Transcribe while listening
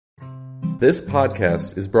This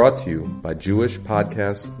podcast is brought to you by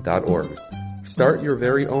JewishPodcasts.org. Start your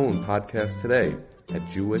very own podcast today at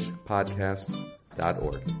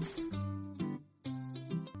JewishPodcasts.org.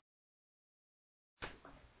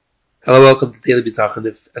 Hello, welcome to Daily Bitachon.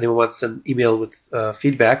 If anyone wants to send an email with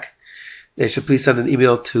feedback, they should please send an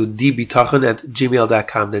email to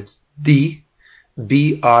dbitachon@gmail.com. That's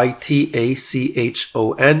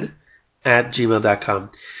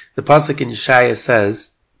dbitachon@gmail.com. The pasuk in Yeshaya says,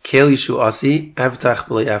 Kel Yishu Asi, Evtach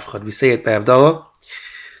B'lei Efchad. We say it by Abdullah.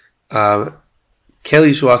 Kel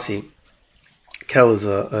Yishu Asi. Kel is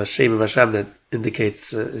a shame of Hashem that indicates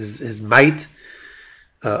his might.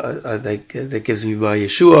 That gives me my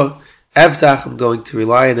Yeshua. Evtach, I'm going to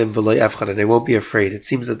rely on him, B'lei Efchad, and I won't be afraid. It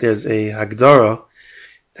seems that there's a Hagdara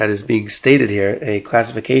that is being stated here, a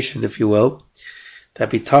classification, if you will, that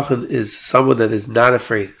Bitachon is someone that is not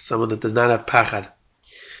afraid, someone that does not have Pachad.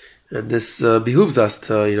 And this behooves us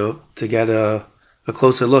to get a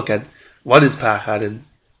closer look at what is Pachad, and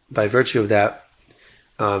by virtue of that,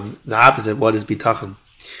 the opposite, what is Bitachon.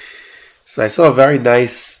 So I saw a very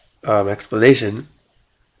nice explanation,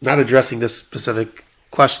 not addressing this specific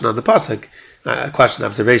question on the pasuk, question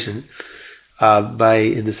observation,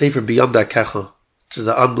 in the Sefer Biyom Darkecha, which is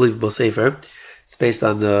an unbelievable Sefer. It's based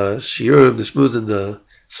on the Shiurim, the Shmuzim, the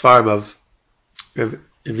Svarim of Rav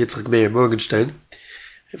Yitzchak Meir Morgenstern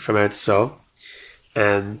from Eretz Yisrael,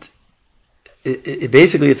 and it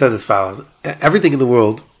basically says as follows: everything in the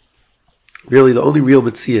world, really, the only real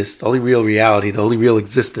Metzias, the only real reality, the only real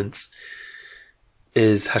existence,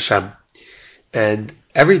 is Hashem, and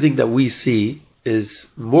everything that we see is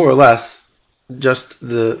more or less just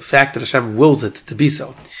the fact that Hashem wills it to be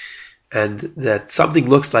so, and that something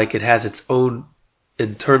looks like it has its own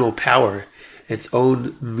internal power, its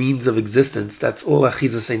own means of existence. That's all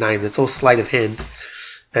achizas einayim. That's all sleight of hand.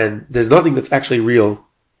 And there's nothing that's actually real.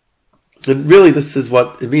 And really, this is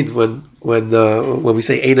what it means when we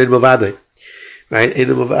say Ein Milvadai, right? Ein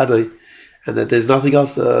Milvadai, and that there's nothing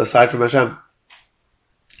else aside from Hashem.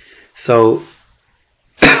 So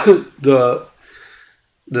the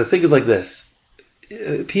thing is like this: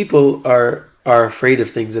 people are afraid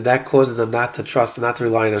of things, and that causes them not to trust and not to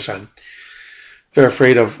rely on Hashem. They're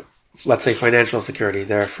afraid of, let's say, financial security.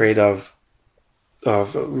 They're afraid of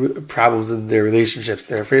problems in their relationships.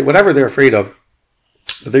 They're afraid, whatever they're afraid of,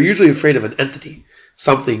 but they're usually afraid of an entity,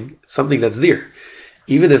 something that's there.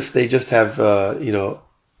 Even if they just have,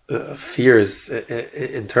 fears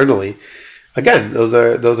internally, again, those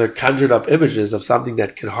are conjured up images of something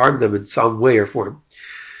that can harm them in some way or form.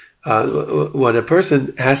 What a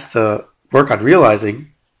person has to work on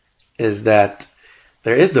realizing is that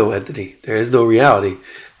there is no entity, there is no reality.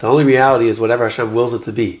 The only reality is whatever Hashem wills it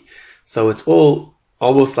to be. So it's all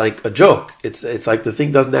almost like a joke. It's like the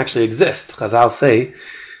thing doesn't actually exist. Chazal say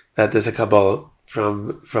that there's a Kabbalah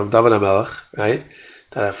from David HaMelech, right?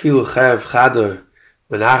 That afilu cherev chadur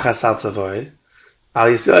menachas al tzavoi al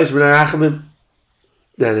yisrael ish menarachamim.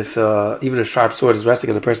 That if even a sharp sword is resting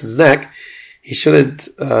on a person's neck, he shouldn't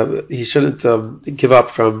give up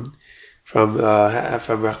from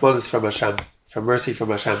Rahmanas from Hashem, from mercy from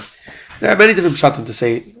Hashem. There are many different pshatim to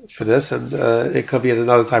say for this, and it could be at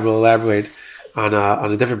another time we'll elaborate on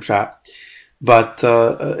a different pshat. But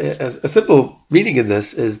a simple meaning in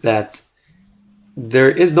this is that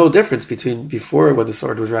there is no difference between before, when the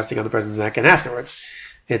sword was resting on the person's neck, and afterwards.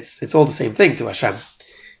 It's all the same thing to Hashem,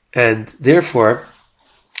 and therefore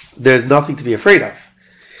there's nothing to be afraid of,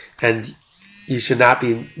 and you should not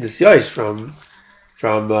be nisyosh from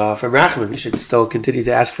Rachamim. You should still continue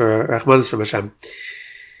to ask for Rachmanis from Hashem.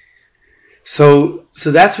 So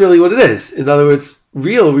that's really what it is. In other words,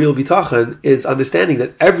 real bitachon is understanding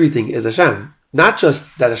that everything is Hashem. Not just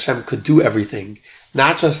that Hashem could do everything.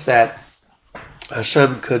 Not just that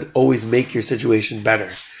Hashem could always make your situation better.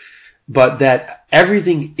 But that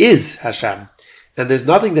everything is Hashem. And there's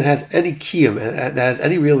nothing that has any kiyum, that has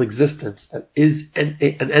any real existence, that is an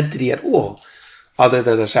entity at all, other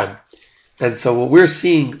than Hashem. And so what we're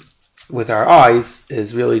seeing with our eyes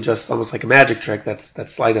is really just almost like a magic trick. That's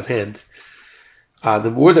sleight of hand.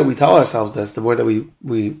 The more that we tell ourselves this, the more that we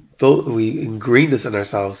ingrain this in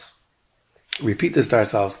ourselves, repeat this to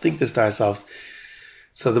ourselves, think this to ourselves.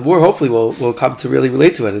 So the more hopefully we'll come to really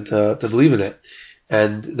relate to it and to believe in it.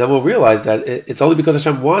 And then we'll realize that it's only because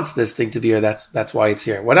Hashem wants this thing to be here. That's why it's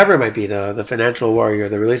here. Whatever it might be, the financial warrior,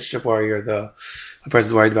 the relationship warrior, the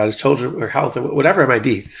person's worried about his children or health, or whatever it might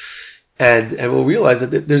be. And we'll realize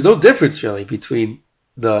that there's no difference really between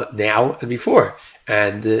the now and before.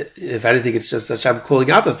 And if anything, it's just Hashem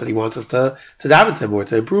calling out us that He wants us to daven to Him more,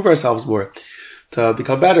 to improve ourselves more, to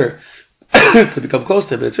become better. to become close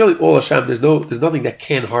to Him. And it's really all Hashem. There's nothing that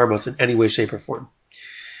can harm us in any way, shape, or form.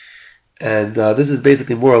 And this is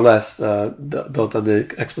basically more or less built on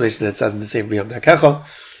the explanation that it says in the Sefer B'Yom Dakecha.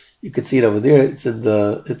 You can see it over there. It's in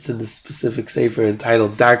the specific Sefer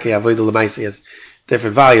entitled Darkei Avodah L'Maisa. It has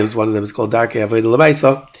different volumes. One of them is called Darkei Avodah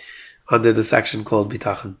L'Maisa, under the section called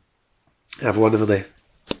Bitachon. Have a wonderful day.